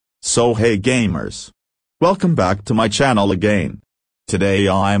So hey gamers. Welcome back to my channel again. Today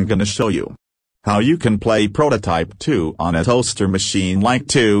I'm gonna show you how you can play Prototype 2 on a toaster machine like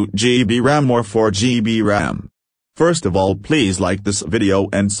 2GB RAM or 4GB RAM. First of all, please like this video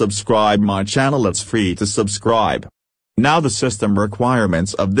and subscribe my channel. It's free to subscribe. Now the system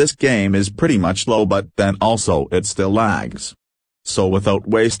requirements of this game is pretty much low, but then also it still lags. So without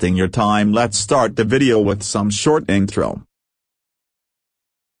wasting your time, let's start the video with some short intro.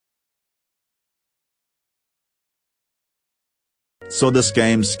 So this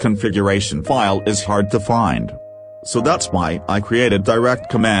game's configuration file is hard to find. So that's why I created direct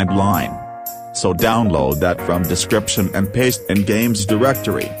command line. So download that from description and paste in games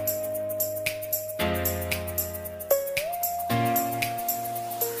directory.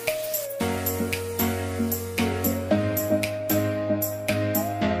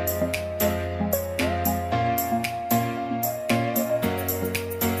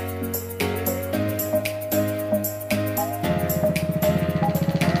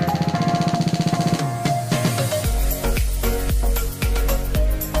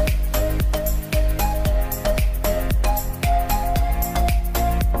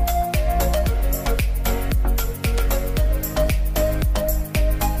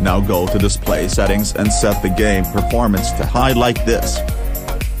 Now go to display settings and set the game performance to high like this.